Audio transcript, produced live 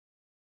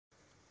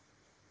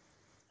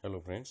Hello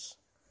friends.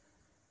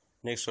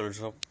 Next solids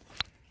of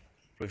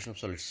production of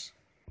solids.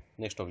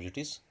 Next object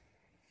is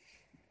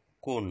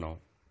cone now.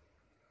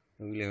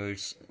 We will have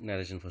its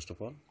narration first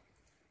of all.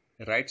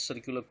 A right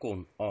circular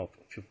cone of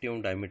 50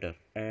 mm diameter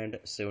and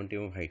 70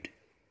 mm height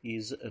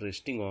is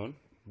resting on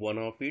one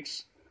of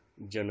its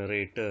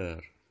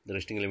generator. The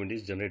resting element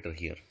is generator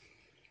here.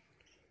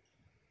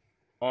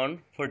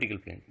 On vertical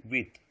plane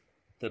with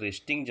the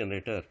resting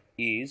generator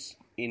is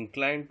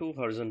inclined to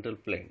horizontal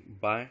plane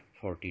by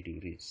 40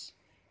 degrees.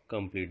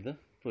 Complete the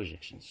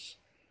projections.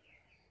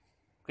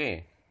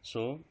 Okay,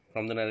 so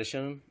from the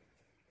narration,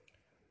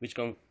 which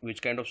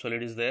kind of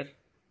solid is there?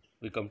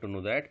 We come to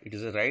know that it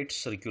is a right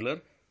circular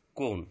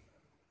cone.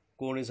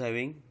 Cone is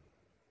having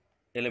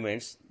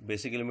elements.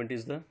 Basic element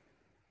is the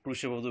true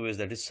shape of the base,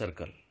 that is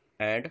circle,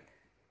 and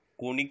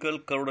conical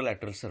curved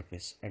lateral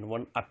surface and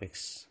one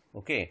apex.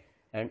 Okay,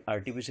 and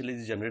artificially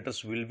the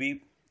generators will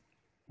be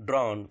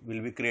drawn,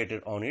 will be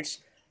created on its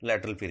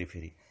lateral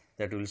periphery,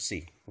 that we will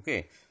see.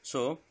 Okay,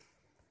 so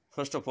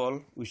first of all,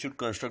 we should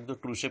construct the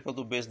true shape of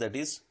the base, that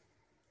is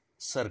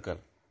circle.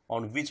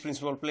 On which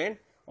principal plane?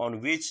 On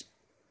which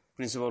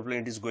principal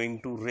plane it is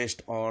going to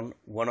rest on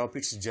one of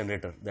its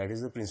generator, that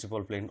is the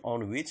principal plane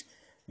on which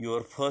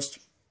your first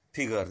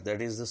figure,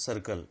 that is the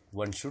circle,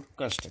 one should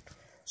construct.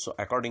 So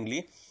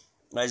accordingly,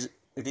 as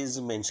it is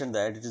mentioned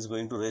that it is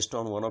going to rest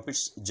on one of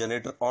its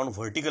generator on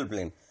vertical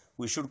plane,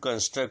 we should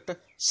construct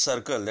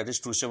circle, that is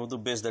true shape of the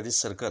base, that is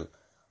circle,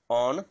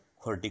 on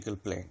vertical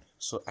plane.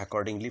 So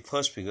accordingly,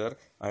 first figure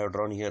I have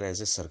drawn here as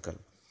a circle.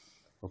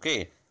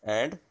 Okay,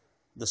 and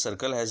the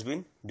circle has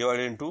been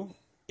divided into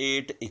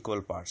 8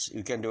 equal parts.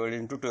 You can divide it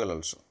into 12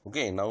 also.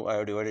 Okay, now I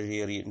have divided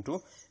here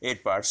into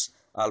 8 parts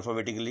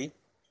alphabetically.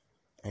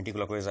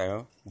 Anticlockwise I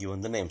have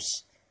given the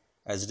names.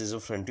 As it is a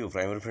front view,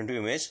 primary front view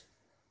image,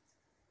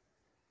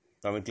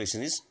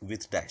 nomenclature is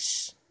with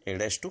dash, A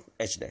dash to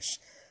H dash.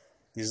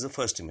 This is the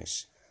first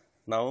image.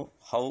 Now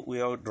how we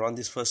have drawn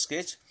this first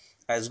sketch?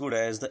 As good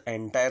as the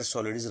entire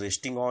solid is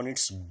resting on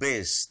its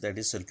base, that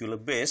is circular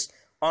base,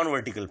 on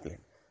vertical plane.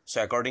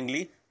 So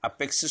accordingly,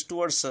 apex is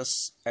towards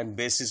us and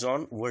base is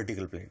on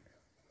vertical plane.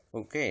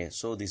 Okay,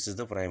 so this is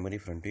the primary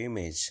front view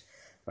image.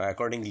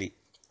 Accordingly,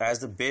 as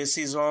the base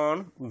is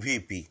on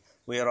VP,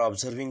 we are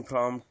observing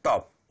from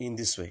top in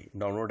this way.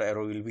 Downward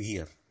arrow will be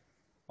here.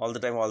 All the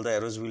time all the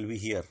arrows will be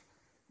here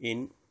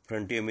in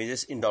front view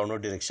images in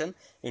downward direction,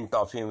 in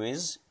top view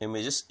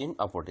images in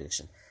upward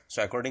direction.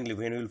 So accordingly,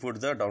 when we will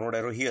put the downward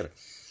arrow here,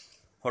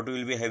 what we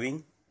will be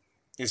having?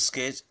 Its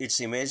sketch,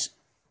 its image,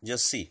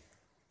 just see.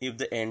 If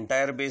the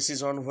entire base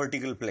is on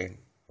vertical plane,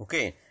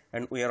 okay,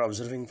 and we are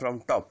observing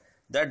from top,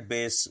 that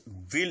base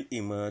will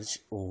emerge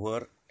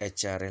over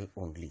HRL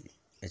only.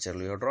 HRL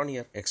we have drawn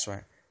here,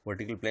 XY,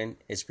 vertical plane,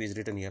 HP is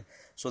written here.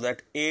 So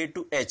that A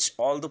to H,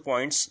 all the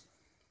points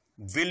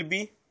will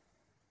be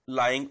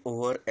lying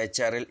over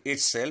HRL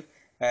itself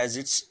as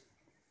its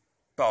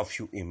top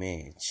view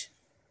image.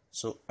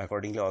 So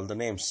accordingly, all the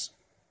names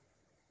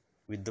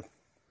with the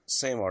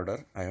same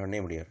order I have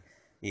named here,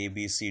 A,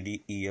 B, C,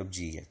 D, E, F,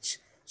 G, H.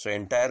 So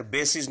entire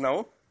base is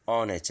now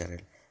on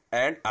HRL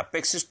and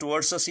apex is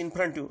towards us in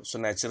front view. So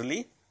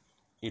naturally,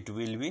 it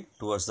will be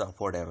towards the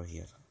upward arrow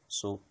here.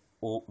 So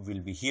O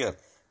will be here,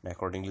 and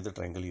accordingly the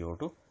triangle you have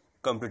to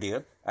complete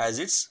here as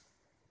its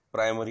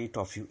primary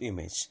top view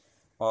image.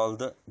 All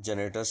the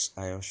generators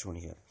I have shown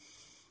here.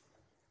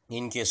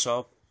 In case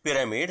of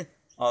pyramid,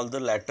 all the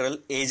lateral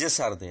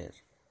edges are there.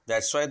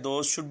 That's why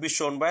those should be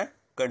shown by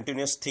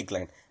continuous thick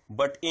line.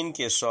 But in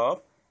case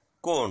of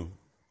cone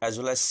as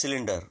well as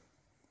cylinder,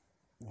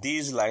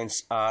 these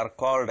lines are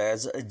called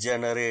as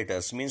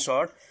generators. Means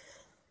what?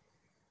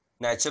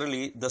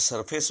 Naturally, the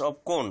surface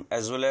of cone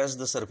as well as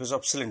the surface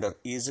of cylinder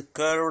is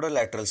curved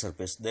lateral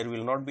surface. There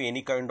will not be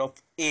any kind of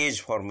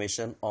edge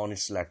formation on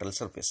its lateral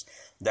surface.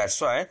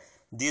 That's why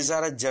these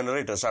are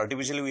generators.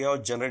 Artificially, we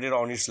have generated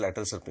on its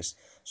lateral surface.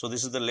 So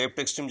this is the left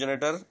extreme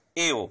generator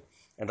AO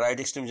and right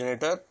extreme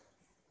generator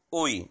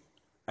OE.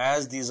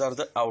 As these are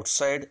the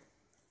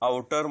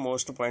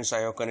outermost points I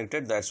have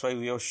connected, that's why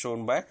we have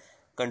shown by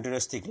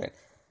continuous thick line.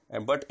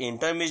 But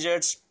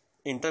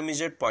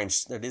intermediate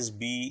points, that is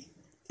B,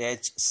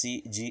 H,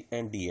 C, G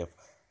and D, F,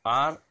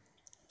 are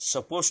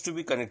supposed to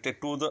be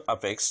connected to the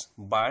apex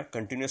by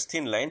continuous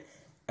thin line.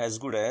 As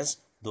good as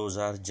those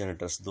are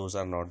generators, those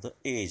are not the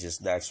edges.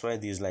 That's why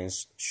these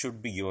lines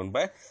should be given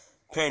by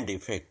Fend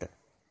effect.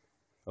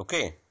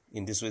 Okay,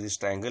 in this way this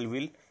triangle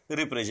will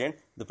represent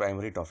the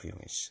primary top view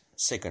image,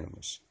 second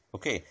image.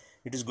 Okay,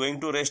 it is going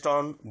to rest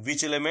on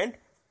which element?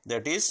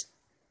 That is,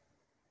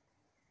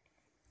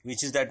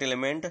 which is that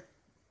element?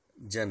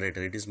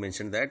 Generator. It is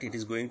mentioned that it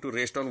is going to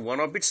rest on one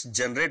of its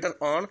generator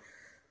on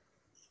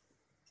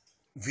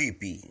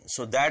VP.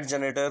 So that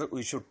generator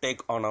we should take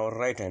on our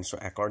right hand. So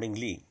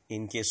accordingly,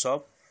 in case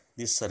of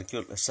this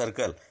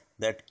circle,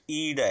 that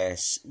E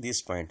dash,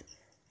 this point,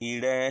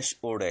 E dash,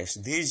 O dash,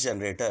 this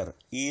generator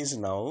is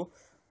now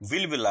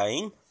will be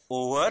lying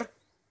over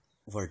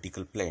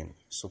vertical plane.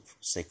 So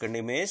second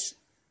image,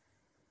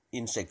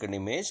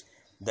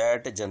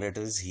 that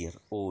generator is here,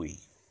 OE.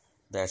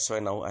 That's why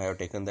now I have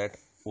taken that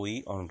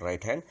OE on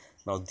right hand.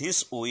 Now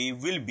this OE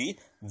will be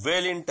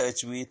well in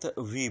touch with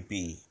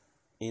VP.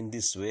 In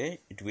this way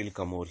it will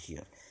come over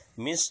here.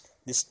 Means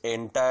this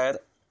entire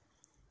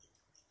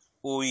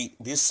OE,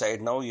 this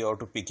side now you have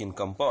to pick in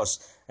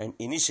compass, and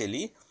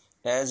initially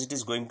as it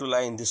is going to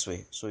lie in this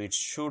way, so it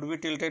should be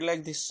tilted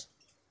like this.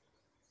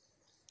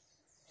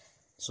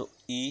 So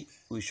E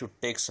we should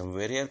take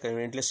somewhere here,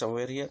 conveniently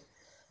somewhere here.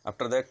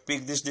 After that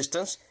pick this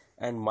distance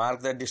and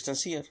mark that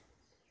distance here.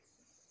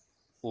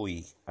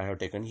 OE I have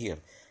taken here.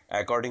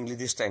 Accordingly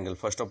this triangle,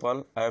 first of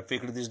all I have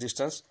picked this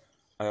distance,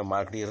 I have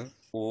marked here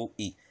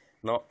OE.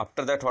 Now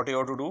after that what you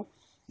have to do,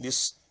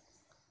 this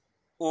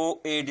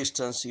OA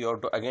distance you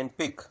have to again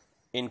pick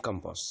in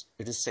compass.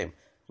 It is same.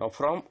 Now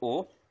from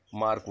O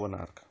mark one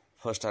arc,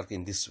 first arc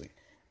in this way,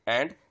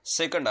 and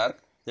second arc,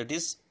 that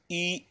is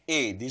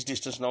EA, this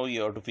distance now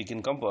you have to pick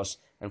in compass,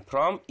 and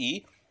from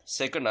E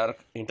second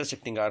arc,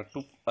 intersecting arc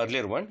to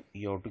earlier one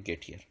you have to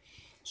get here.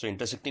 So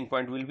intersecting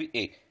point will be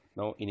A.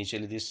 Now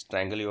initially this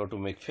triangle you have to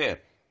make fair.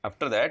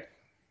 After that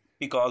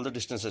pick all the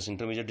distances,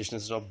 intermediate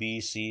distances of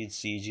B, C,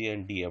 CG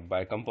and DF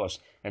by compass,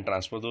 and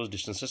transfer those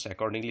distances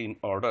accordingly in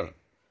order,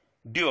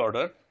 due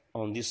order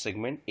on this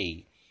segment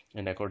A,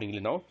 and accordingly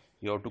now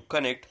you have to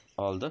connect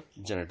all the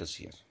generators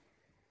here.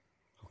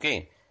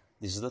 Okay,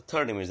 this is the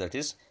third image, that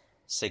is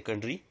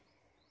secondary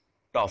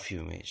top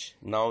view image.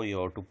 Now you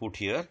have to put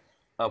here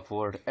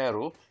upward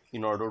arrow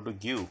in order to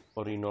give,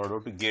 or in order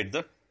to get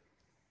the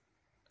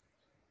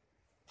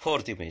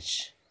fourth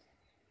image.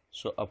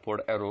 So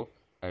upward arrow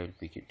I will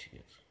pick it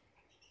here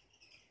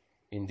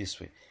in this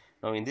way.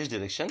 Now in this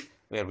direction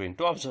we are going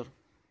to observe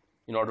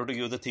in order to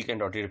give the thick and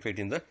dotted effect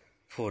in the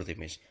fourth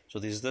image. So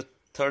this is the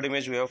third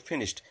image we have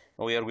finished.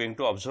 Now we are going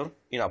to observe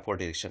in upward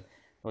direction.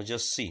 Now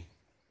just see,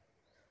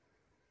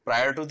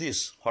 prior to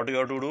this what you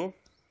have to do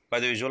by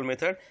the visual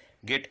method,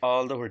 get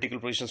all the vertical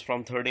positions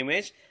from third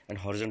image and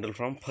horizontal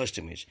from first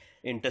image.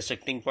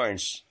 Intersecting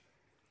points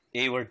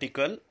A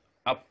vertical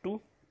up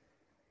to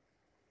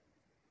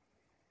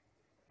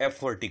F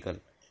vertical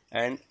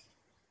and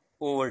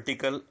O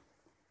vertical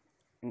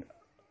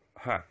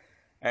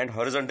and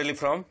horizontally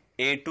from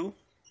A to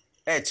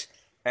H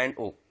and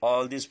O.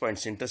 All these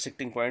points,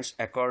 intersecting points,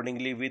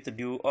 accordingly with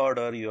due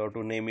order you have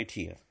to name it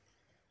here.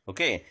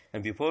 Okay,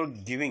 and before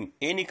giving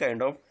any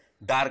kind of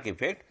dark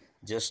effect,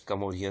 just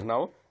come over here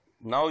now.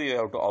 Now you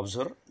have to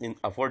observe in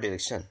upward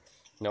direction.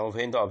 Now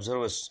when the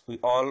observers, we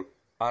all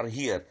are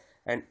here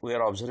and we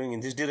are observing in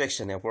this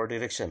direction, upward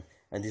direction,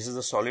 and this is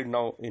the solid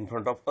now in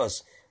front of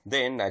us,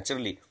 then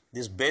naturally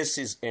this base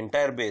is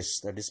entire base,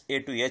 that is A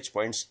to H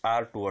points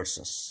are towards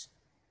us.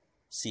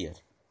 See here.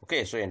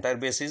 Okay, so entire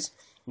base is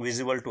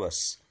visible to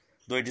us,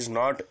 though it is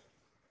not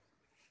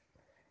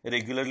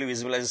regularly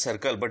visible as a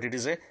circle, but it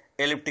is a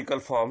elliptical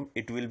form,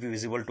 it will be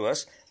visible to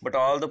us, but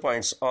all the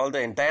points, all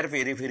the entire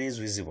periphery is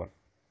visible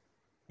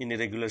in a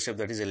regular shape,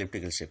 that is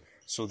elliptical shape.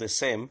 So the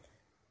same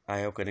I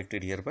have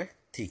connected here by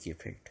thick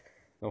effect.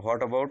 Now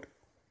what about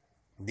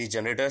the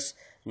generators?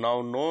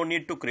 Now no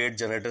need to create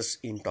generators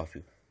in top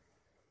view.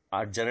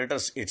 Our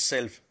generators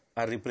itself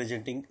are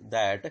representing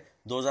that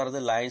those are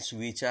the lines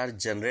which are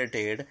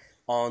generated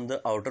on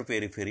the outer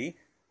periphery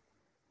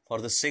for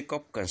the sake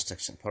of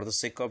construction, for the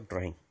sake of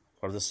drawing,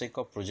 for the sake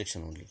of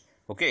projection only.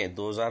 Okay,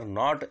 those are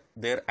not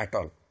there at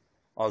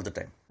all the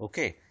time.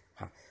 Okay,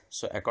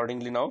 so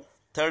accordingly now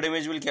third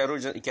image will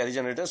carry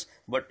generators,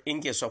 but in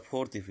case of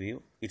fourth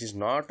view it is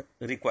not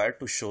required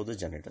to show the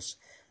generators.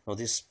 Now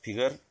this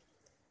figure,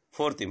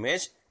 fourth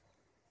image,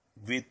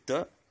 with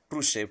the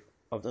true shape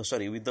of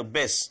the, with the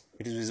base,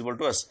 it is visible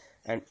to us,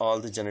 and all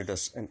the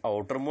generators and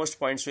outermost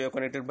points we have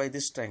connected by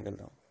this triangle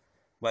now,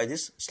 by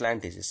this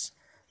slant edges.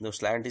 Those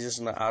slant edges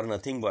are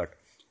nothing but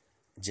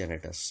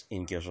generators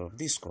in case of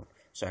this cone.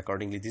 So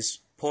accordingly this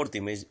fourth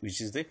image,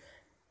 which is the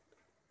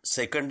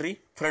secondary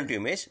front view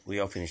image, we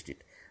have finished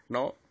it.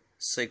 Now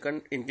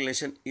second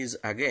inclination is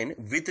again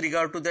with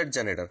regard to that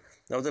generator.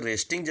 Now the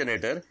resting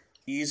generator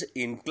is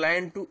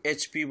inclined to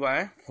HP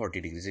by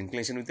 40 degrees.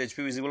 Inclination with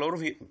HP visible over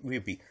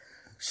VP.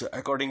 So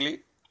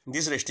accordingly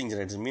this resting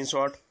generator means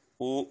what?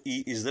 OE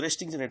is the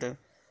resting generator.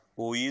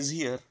 OE is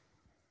here.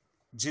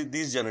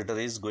 This generator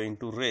is going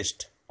to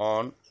rest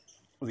on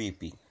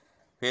VP.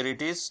 Where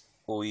it is?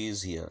 OE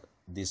is here.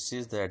 This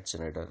is that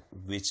generator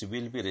which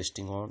will be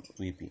resting on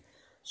VP.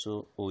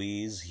 So OE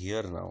is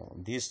here now.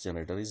 This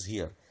generator is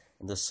here.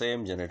 And the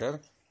same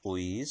generator OE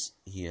is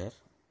here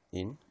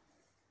in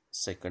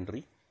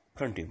secondary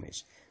front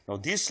image. Now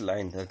this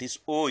line, that is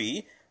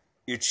OE,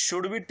 it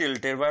should be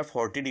tilted by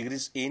 40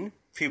 degrees in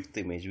fifth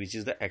image, which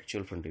is the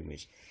actual front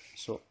image.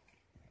 So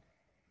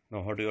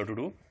now what do you have to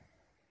do?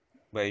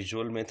 By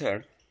visual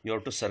method, you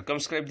have to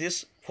circumscribe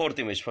this fourth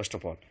image first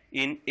of all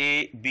in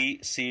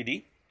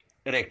ABCD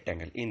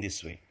rectangle in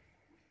this way.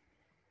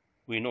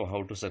 We know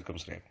how to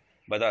circumscribe.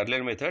 By the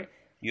earlier method,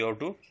 you have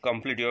to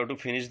complete, you have to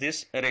finish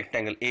this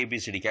rectangle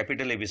ABCD,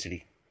 capital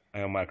ABCD. I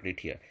have marked it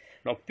here.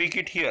 Now pick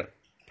it here,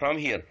 from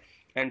here,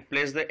 and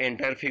place the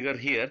entire figure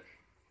here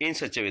in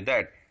such a way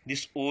that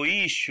this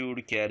OE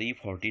should carry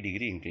 40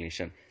 degree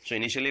inclination. So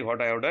initially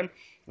what I have done,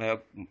 I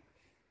have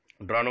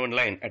drawn one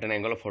line at an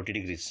angle of 40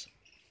 degrees.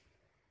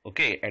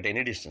 Okay, at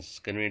any distance.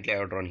 Conveniently I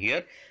have drawn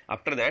here.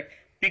 After that,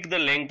 pick the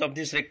length of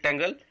this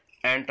rectangle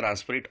and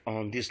transfer it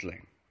on this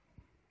line.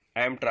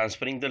 I am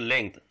transferring the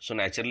length, so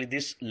naturally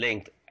this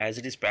length, as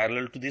it is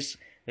parallel to this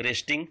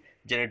resting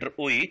generator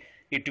OE,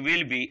 it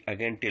will be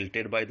again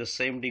tilted by the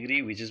same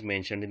degree which is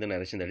mentioned in the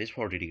narration, that is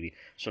 40 degree.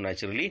 So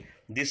naturally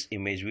this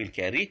image will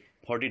carry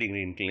 40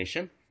 degree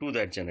inclination to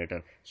that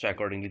generator. So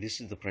accordingly this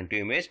is the front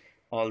view image.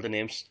 All the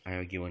names I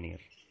have given here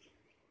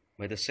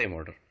by the same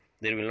order.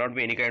 There will not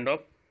be any kind of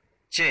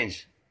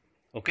change,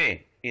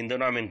 okay, in the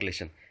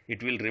nomenclature.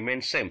 It will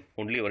remain same,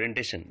 only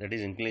orientation, that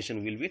is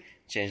inclination, will be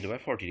changed by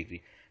 40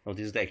 degree. Now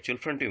this is the actual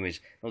front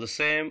image. Now the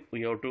same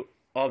we have to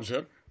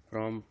observe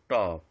from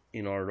top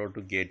in order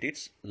to get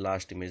its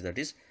last image, that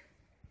is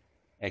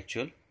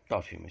actual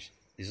top image.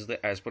 This is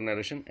the, as per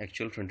narration,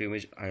 actual front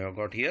image I have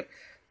got here.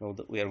 Now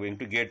we are going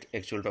to get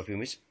actual top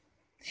image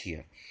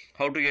here.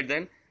 How to get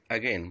then?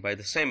 Again by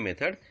the same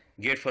method.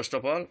 Get first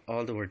of all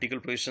the vertical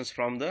positions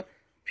from the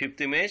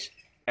fifth image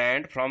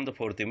and from the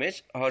fourth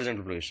image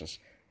horizontal positions,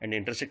 and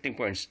intersecting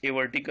points A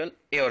vertical,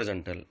 A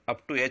horizontal,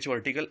 up to H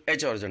vertical,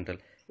 H horizontal,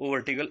 O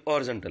vertical,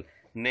 horizontal.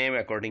 Name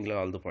accordingly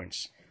all the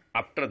points.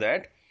 After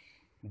that,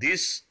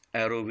 this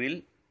arrow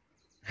will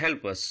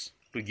help us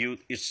to give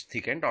its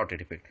thick and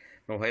dotted effect.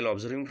 Now while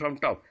observing from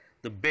top,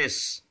 the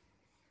base,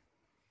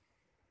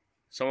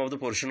 some of the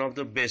portion of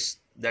the base,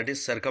 that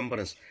is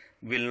circumference,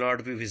 will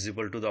not be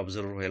visible to the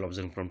observer while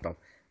observing from top,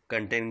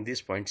 containing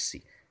this point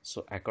C.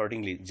 So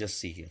accordingly, just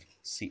see here,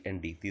 C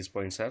and D, these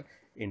points are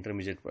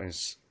intermediate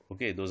points.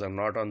 Okay, those are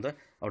not on the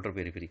outer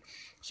periphery.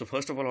 So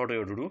first of all, what you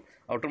have to do,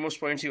 outermost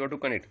points you have to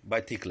connect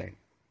by thick line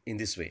in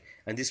this way,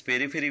 and this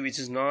periphery which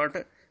is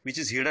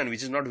hidden,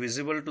 which is not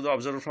visible to the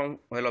observer from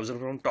while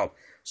observing from top.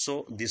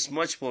 So this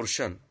much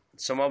portion,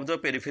 some of the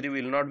periphery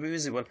will not be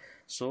visible.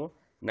 So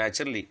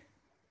naturally,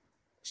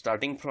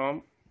 starting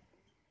from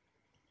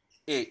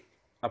A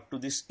up to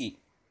this E,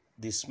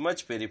 this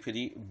much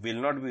periphery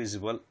will not be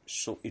visible,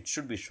 so it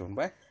should be shown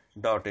by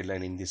dotted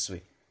line in this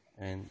way,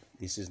 and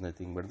this is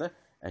nothing but the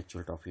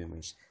actual top view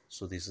image.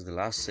 So this is the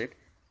last set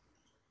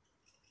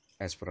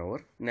as per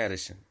our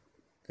narration.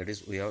 That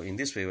is, we have, in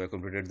this way we have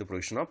completed the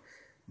projection of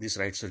this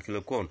right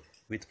circular cone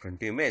with front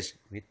view image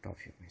with top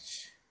view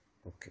image.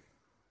 Okay.